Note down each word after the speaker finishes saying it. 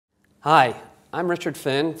Hi, I'm Richard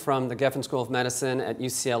Finn from the Geffen School of Medicine at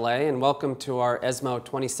UCLA, and welcome to our ESMO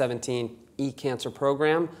 2017 E-Cancer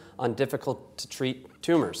program on difficult-to-treat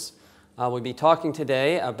tumors. We'll be talking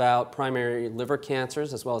today about primary liver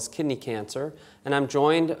cancers as well as kidney cancer, and I'm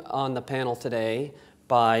joined on the panel today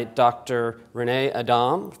by Dr. René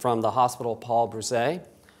Adam from the Hôpital Paul-Brousse,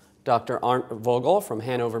 Dr. Arndt Vogel from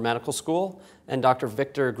Hannover Medical School, and Dr.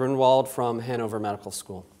 Viktor Grünwald from Hannover Medical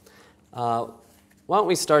School. Why don't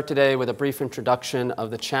we start today with a brief introduction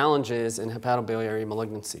of the challenges in hepatobiliary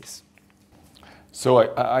malignancies?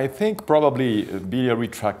 So I think probably biliary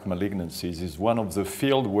tract malignancies is one of the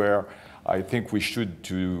fields where I think we should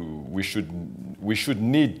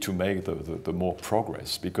need to make the more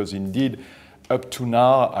progress, because indeed up to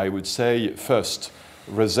now I would say first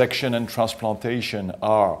resection and transplantation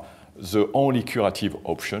are the only curative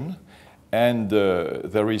option. And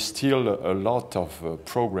there is still a lot of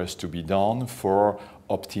progress to be done for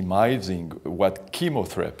optimizing what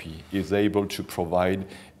chemotherapy is able to provide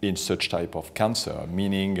in such type of cancer,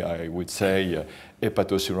 meaning I would say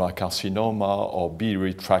hepatocellular carcinoma or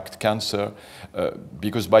biliary tract cancer,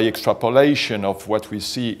 because by extrapolation of what we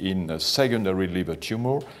see in a secondary liver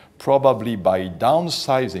tumor, probably by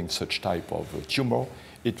downsizing such type of tumor,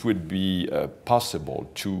 it would be possible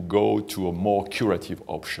to go to a more curative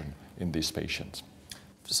option in these patients.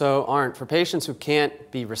 So, Arndt, for patients who can't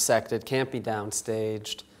be resected, can't be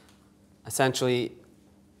downstaged, essentially,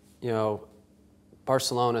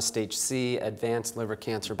 Barcelona stage C, advanced liver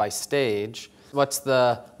cancer by stage, what's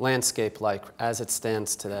the landscape like as it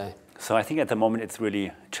stands today? So I think at the moment it's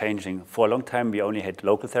really changing. For a long time we only had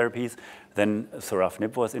local therapies. Then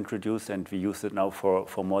sorafenib was introduced and we use it now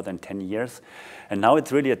for more than 10 years. And now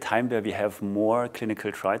it's really a time where we have more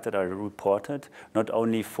clinical trials that are reported, not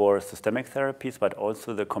only for systemic therapies, but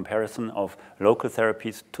also the comparison of local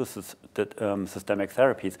therapies to systemic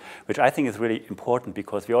therapies, which I think is really important,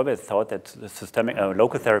 because we always thought that the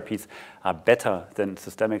local therapies are better than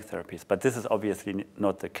systemic therapies. But this is obviously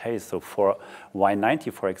not the case. So for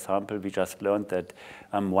Y90, for example, we just learned that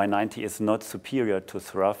Y90 is not superior to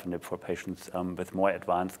sorafenib for patients with more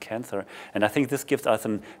advanced cancer. And I think this gives us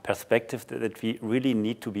a perspective that we really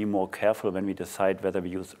need to be more careful when we decide whether we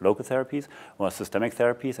use local therapies or systemic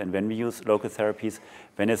therapies, and when we use local therapies,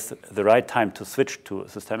 when it's the right time to switch to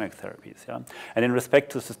systemic therapies. Yeah? And in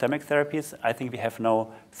respect to systemic therapies, I think we have now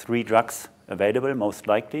 3 drugs available, most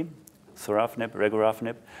likely: sorafenib,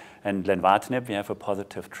 regorafenib, and lenvatinib. We have a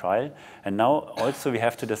positive trial, and now also we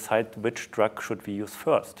have to decide which drug should we use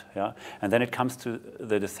first. Yeah? And then it comes to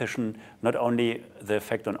the decision not only the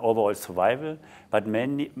effect on overall survival, but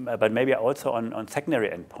maybe also on secondary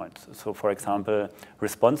endpoints. So for example,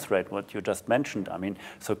 response rate, what you just mentioned. I mean,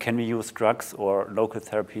 so can we use drugs or local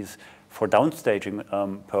therapies for downstaging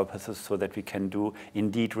purposes, so that we can do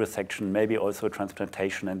indeed resection, maybe also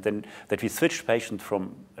transplantation, and then that we switch patients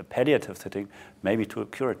from a palliative setting maybe to a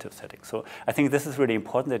curative setting. So I think this is really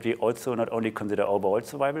important, that we also not only consider overall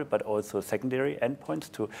survival, but also secondary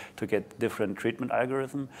endpoints to get different treatment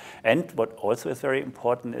algorithm. And what also is very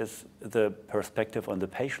important is the perspective on the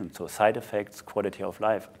patient, so side effects, quality of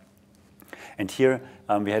life. And here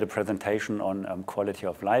we had a presentation on quality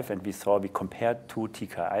of life, and we compared 2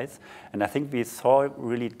 TKIs, and I think we saw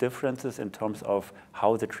really differences in terms of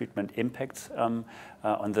how the treatment impacts on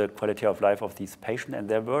the quality of life of these patients, and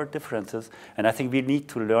there were differences, and I think we need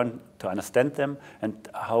to learn to understand them and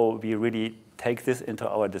how we really take this into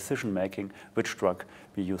our decision making, which drug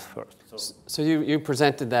we use first. So you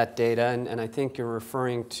presented that data, and I think you're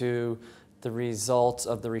referring to the results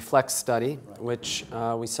of the REFLECT study, which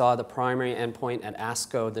we saw the primary endpoint at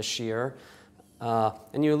ASCO this year.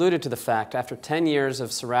 And you alluded to the fact, after 10 years of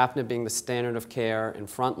sorafenib being the standard of care in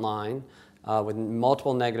frontline, with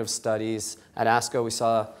multiple negative studies, at ASCO we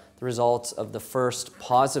saw the results of the first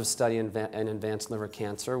positive study in advanced liver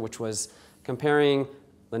cancer, which was comparing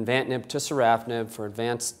lenvatinib to sorafenib for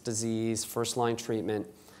advanced disease, first-line treatment,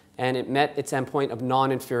 and it met its endpoint of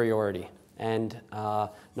non-inferiority. And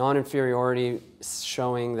non-inferiority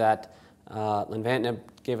showing that lenvatinib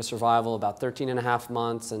gave a survival about 13.5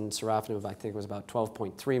 months, and sorafenib, I think, was about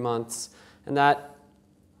 12.3 months. And that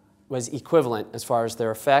was equivalent as far as their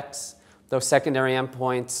effects. Those secondary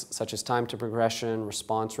endpoints, such as time to progression,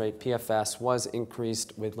 response rate, PFS, was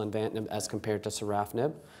increased with lenvatinib as compared to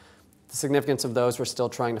sorafenib. The significance of those we're still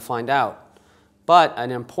trying to find out. But an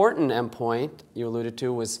important endpoint you alluded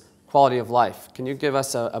to was quality of life. Can you give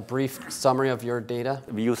us a brief summary of your data?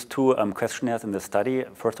 We used two questionnaires in the study.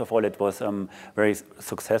 First of all, it was very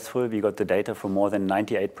successful. We got the data from more than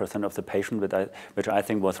 98% of the patients, which I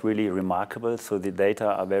think was really remarkable. So the data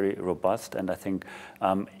are very robust and I think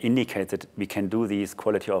indicate that we can do these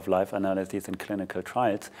quality of life analyses in clinical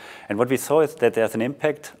trials. And what we saw is that there's an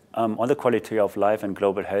impact on the quality of life and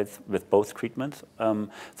global health with both treatments.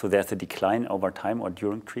 So there's a decline over time or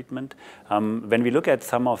during treatment. When we look at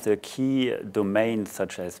some of the key domains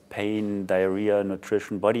such as pain, diarrhea,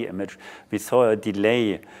 nutrition, body image, we saw a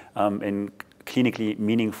delay in clinically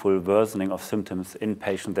meaningful worsening of symptoms in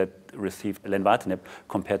patients that received lenvatinib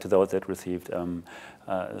compared to those that received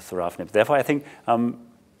sorafenib. Therefore, I think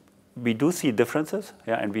we do see differences,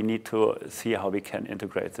 and we need to see how we can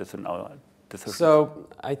integrate this in our decisions. So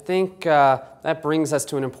I think that brings us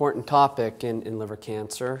to an important topic in liver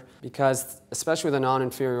cancer, because especially with a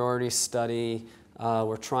non-inferiority study,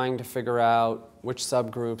 we're trying to figure out which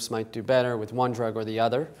subgroups might do better with one drug or the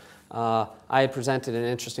other. I had presented an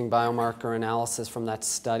interesting biomarker analysis from that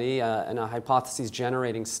study, and a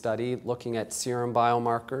hypothesis-generating study looking at serum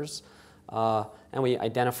biomarkers. And we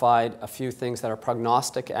identified a few things that are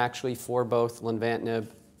prognostic, actually, for both lenvatinib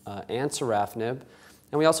and sorafenib.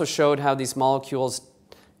 And we also showed how these molecules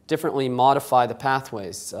differently modify the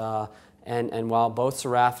pathways. And while both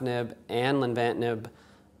sorafenib and lenvatinib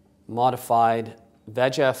modified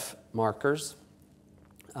VEGF markers,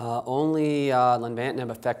 only lenvatinib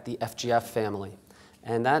affect the FGF family.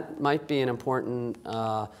 And that might be an important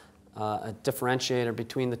differentiator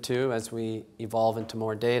between the two as we evolve into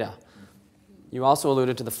more data. You also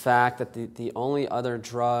alluded to the fact that the only other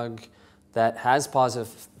drug that has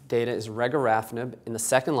positive data is regorafenib in the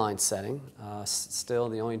second-line setting, still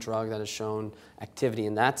the only drug that has shown activity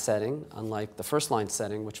in that setting, unlike the first-line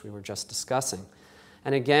setting, which we were just discussing.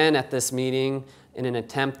 And again, at this meeting, in an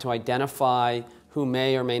attempt to identify who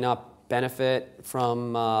may or may not benefit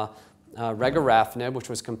from regorafenib, which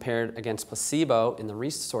was compared against placebo in the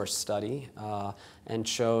resource study and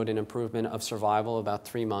showed an improvement of survival about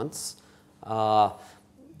 3 months.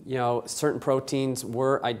 Certain proteins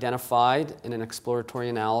were identified in an exploratory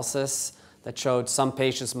analysis that showed some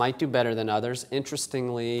patients might do better than others.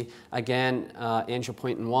 Interestingly, again,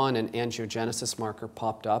 angiopoietin-1 and angiogenesis marker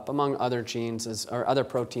popped up among other genes or other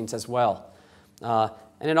proteins as well.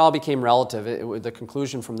 And it all became relative. The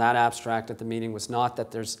conclusion from that abstract at the meeting was not that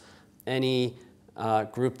there's any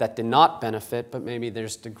group that did not benefit, but maybe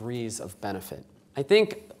there's degrees of benefit. I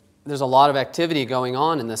think there's a lot of activity going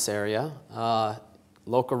on in this area,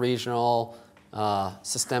 local, regional,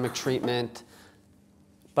 systemic treatment.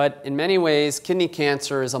 But in many ways, kidney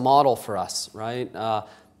cancer is a model for us, right?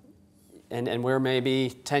 And we're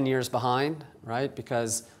maybe 10 years behind, right?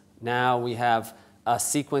 Because now we have a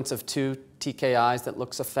sequence of 2 TKIs that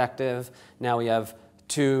looks effective. Now we have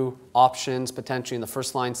 2 options potentially in the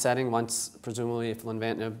first-line setting. Once, presumably, if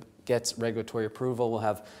lenvatinib gets regulatory approval, we'll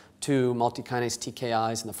have 2 multikinase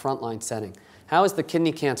TKIs in the frontline setting. How has the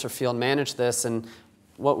kidney cancer field managed this, and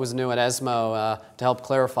what was new at ESMO to help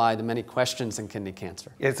clarify the many questions in kidney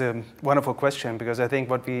cancer? It's a wonderful question, because I think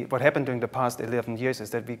what happened during the past 11 years is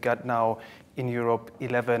that we got now in Europe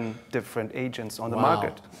 11 different agents on the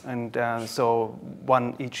market, and so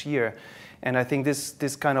 1 each year. And I think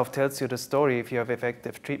this kind of tells you the story, if you have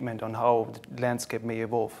effective treatment, on how the landscape may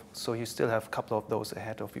evolve. So you still have a couple of those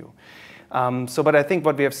ahead of you. But I think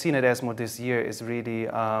what we have seen at ESMO this year is really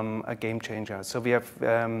a game changer. So we have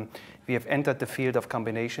entered the field of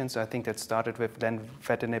combinations. I think that started with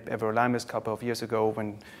lenvatinib everolimus a couple of years ago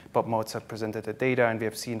when Bob Mozart presented the data, and we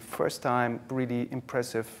have seen first time really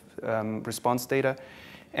impressive response data.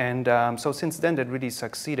 And so since then that really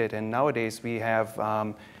succeeded, and nowadays we have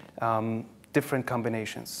different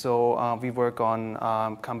combinations. So we work on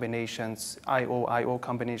combinations, IO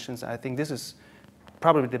combinations. I think this is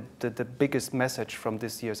probably the biggest message from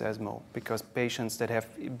this year's ESMO, because patients that have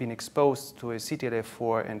been exposed to a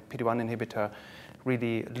CTLA-4 and PD-1 inhibitor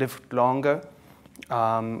really lived longer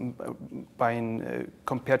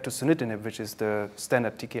compared to sunitinib, which is the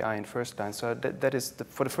standard TKI in first line. So that is,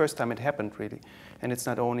 for the first time it happened really. And it's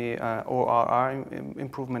not only ORR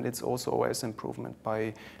improvement, it's also OS improvement by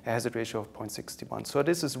a hazard ratio of 0.61. So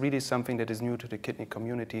this is really something that is new to the kidney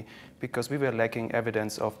community, because we were lacking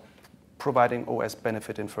evidence of providing OS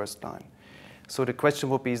benefit in first line. So the question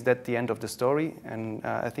would be, is that the end of the story? And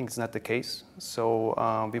I think it's not the case. So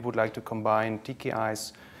we would like to combine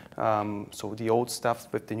TKIs So the old stuff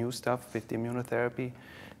with the new stuff, with the immunotherapy.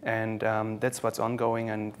 And that's what's ongoing.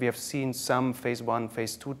 And we have seen some phase 1,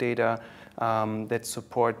 phase 2 data that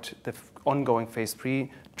support the ongoing phase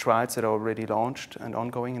 3 trials that are already launched and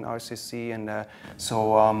ongoing in RCC. And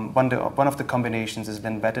so one of the combinations is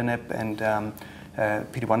lenvatinib and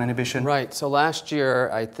PD-1 inhibition. Right. So last year,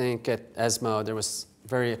 I think at ESMO, there was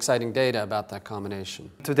very exciting data about that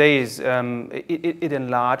combination. Today is it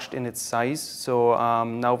enlarged in its size. So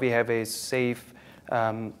now we have a safe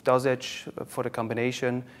dosage for the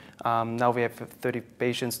combination. Now we have 30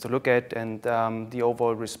 patients to look at, and the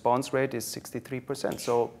overall response rate is 63%.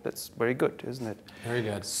 So that's very good, isn't it? Very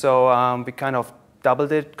good. So we kind of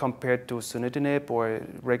doubled it compared to sunitinib or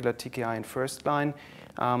regular TKI in first line.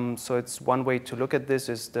 So it's one way to look at this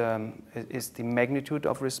is the magnitude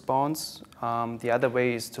of response. The other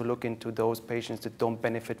way is to look into those patients that don't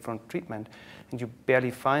benefit from treatment, and you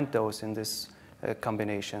barely find those in this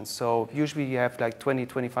combination. So usually you have like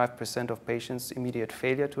 20–25% of patients immediate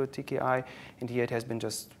failure to a TKI, and here it has been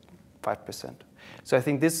just 5%. So I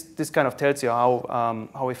think this kind of tells you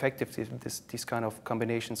how effective these kind of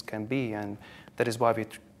combinations can be, and that is why we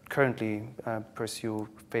currently pursue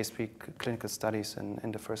phase 3 clinical studies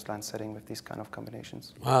in the first line setting with these kind of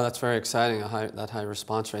combinations. Wow, that's very exciting, that high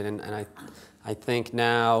response rate. And I think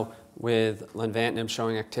now with lenvatinib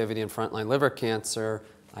showing activity in frontline liver cancer,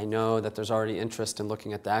 I know that there's already interest in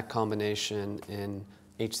looking at that combination in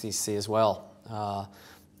HCC as well.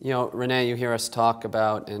 You know, René, you hear us talk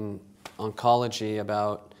about in oncology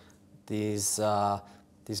about these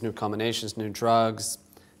new combinations, new drugs.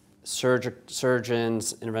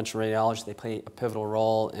 Surgeons, interventional radiologists, they play a pivotal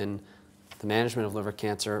role in the management of liver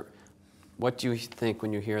cancer. What do you think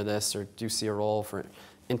when you hear this, or do you see a role for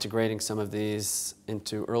integrating some of these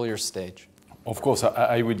into earlier stage? Of course,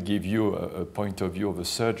 I would give you a point of view of a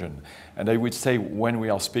surgeon. And I would say when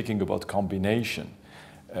we are speaking about combination,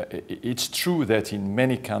 it's true that in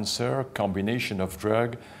many cancer, combination of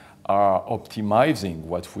drug are optimizing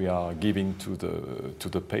what we are giving to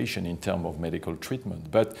the patient in terms of medical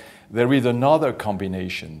treatment. But there is another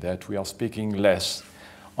combination that we are speaking less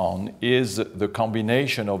on, is the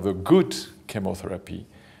combination of a good chemotherapy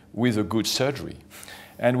with a good surgery.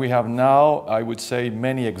 And we have now, I would say,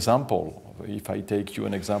 many examples. If I take you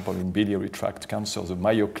an example in biliary tract cancer, the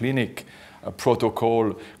Mayo Clinic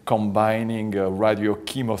protocol combining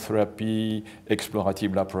radiochemotherapy,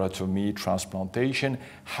 explorative laparotomy, transplantation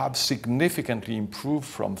have significantly improved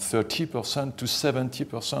from 30% to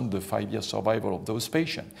 70% the 5-year survival of those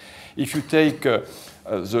patients. If you take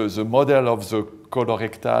the model of the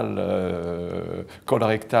colorectal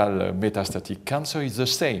metastatic cancer, is the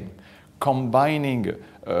same. Combining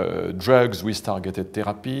drugs with targeted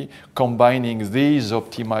therapy, combining these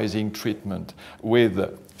optimizing treatment with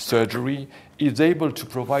surgery is able to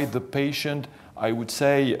provide the patient, I would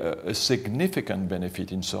say, a significant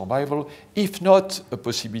benefit in survival, if not a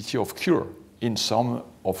possibility of cure in some,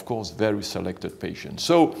 of course, very selected patients.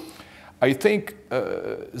 So I think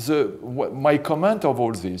my comment of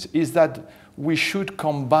all this is that we should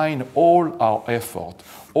combine all our effort,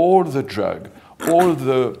 all the drug, all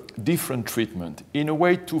the different treatment in a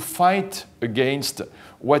way to fight against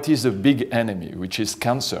what is a big enemy, which is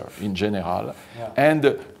cancer in general,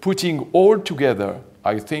 and putting all together,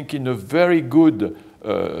 I think, in a very good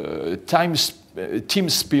team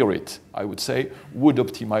spirit, I would say, would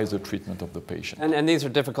optimize the treatment of the patient. And these are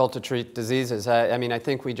difficult to treat diseases. I mean, I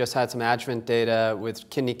think we just had some adjuvant data with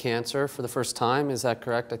kidney cancer for the first time. Is that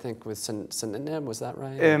correct? I think with sunitinib, was that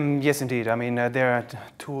right? Yes, indeed. I mean, there are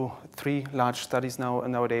 2–3 large studies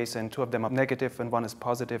nowadays, and 2 of them are negative and 1 is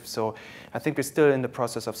positive. So I think we're still in the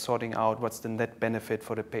process of sorting out what's the net benefit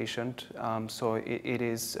for the patient. So it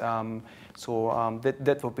is,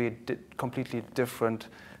 that will be a completely different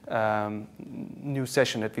new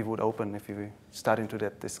session that we would open if we start into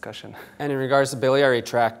that discussion. And in regards to biliary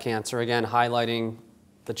tract cancer, again, highlighting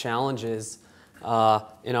the challenges.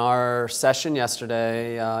 In our session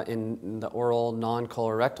yesterday, in the oral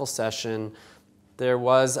non-colorectal session, there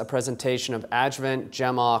was a presentation of adjuvant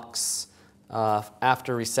GEMOX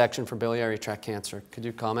after resection for biliary tract cancer. Could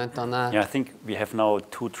you comment on that? Yeah, I think we have now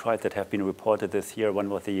 2 trials that have been reported this year. One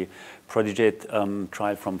was the Prodigate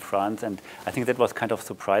trial from France, and I think that was kind of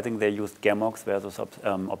surprising. They used GEMOX versus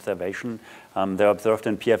observation. They observed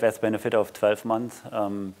a PFS benefit of 12 months,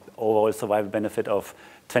 overall survival benefit of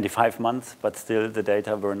 25 months, but still the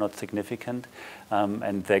data were not significant,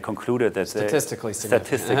 and they concluded that statistically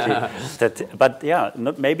significant. But yeah,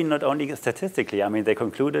 maybe not only statistically. I mean, they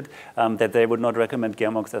concluded that they would not recommend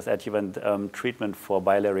GemOx as adjuvant treatment for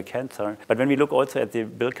biliary cancer. But when we look also at the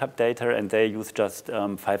BILCAP data, and they use just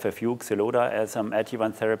 5FU Xeloda as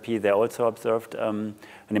adjuvant therapy, they also observed an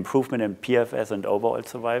improvement in PFS and overall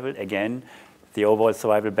survival. Again, the overall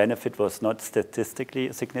survival benefit was not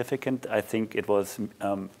statistically significant. I think it was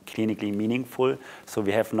clinically meaningful. So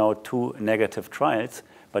we have now 2 negative trials,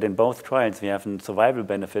 but in both trials we have a survival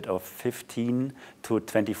benefit of 15 to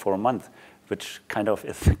 24 months, which kind of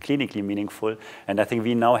is clinically meaningful. And I think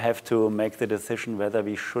we now have to make the decision whether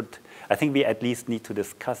we should, I think we at least need to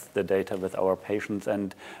discuss the data with our patients.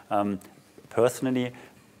 And personally,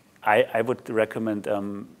 I would recommend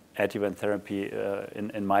adjuvant therapy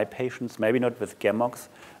in my patients, maybe not with GemOx,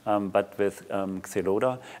 but with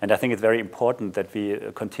Xeloda. And I think it's very important that we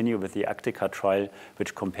continue with the ACTICA trial,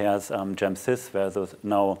 which compares GemCis versus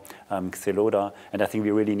now Xeloda. And I think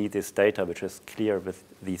we really need this data, which is clear with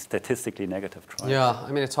the statistically negative trials. Yeah,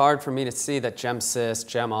 I mean, it's hard for me to see that GemCis,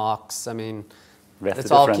 GemOx, I mean, Rest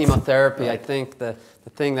it's all difference. chemotherapy. Right. I think the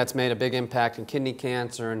thing that's made a big impact in kidney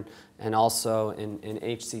cancer and also in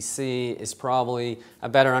HCC is probably a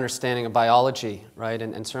better understanding of biology, right?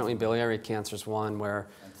 And certainly biliary cancer is one where,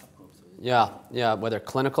 whether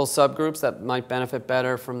clinical subgroups that might benefit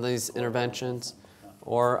better from these interventions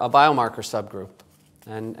or a biomarker subgroup.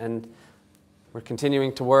 And we're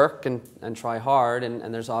continuing to work and try hard,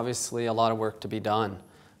 and there's obviously a lot of work to be done.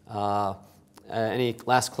 Any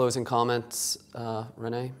last closing comments,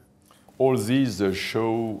 René? All these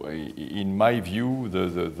show, in my view,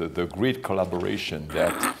 the great collaboration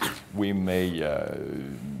that we may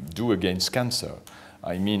do against cancer.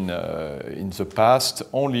 I mean, in the past,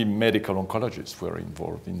 only medical oncologists were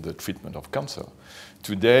involved in the treatment of cancer.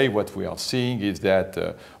 Today, what we are seeing is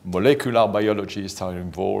that molecular biologists are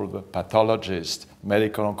involved, pathologists,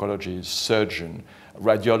 medical oncologists, surgeons,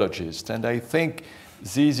 radiologists, and I think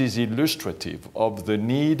this is illustrative of the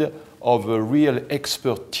need of a real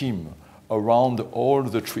expert team around all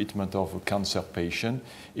the treatment of a cancer patient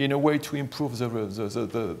in a way to improve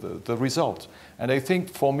the result. And I think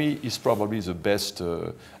for me it's probably the best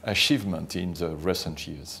achievement in the recent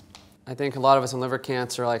years. I think a lot of us in liver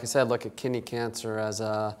cancer, like I said, look at kidney cancer as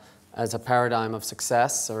a paradigm of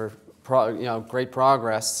success or great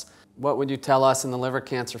progress. What would you tell us in the liver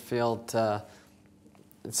cancer field,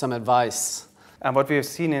 some advice? And what we have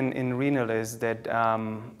seen in renal is that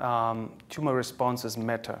tumor responses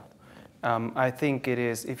matter. I think it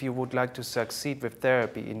is, if you would like to succeed with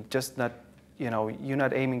therapy, in just not, you're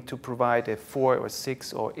not aiming to provide a 4 or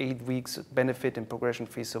 6 or 8 weeks benefit in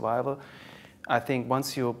progression-free survival. I think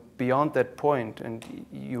once you're beyond that point and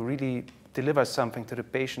you really deliver something to the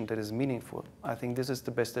patient that is meaningful, I think this is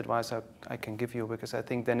the best advice I can give you, because I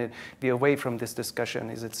think then be away from this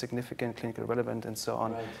discussion, is it significant, clinical relevant, and so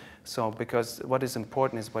on. Right. So, because what is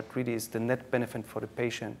important is what really is the net benefit for the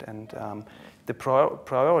patient, and the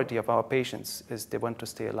priority of our patients is they want to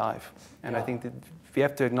stay alive. And I think that we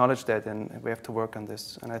have to acknowledge that, and we have to work on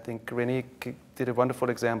this. And I think René did a wonderful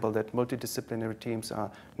example that multidisciplinary teams are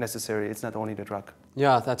necessary. It's not only the drug.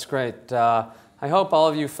 Yeah, that's great. I hope all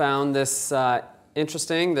of you found this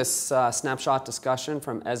interesting, this snapshot discussion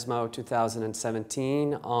from ESMO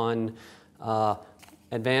 2017 on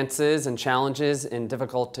advances and challenges in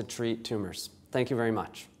difficult to treat tumors. Thank you very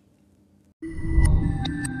much.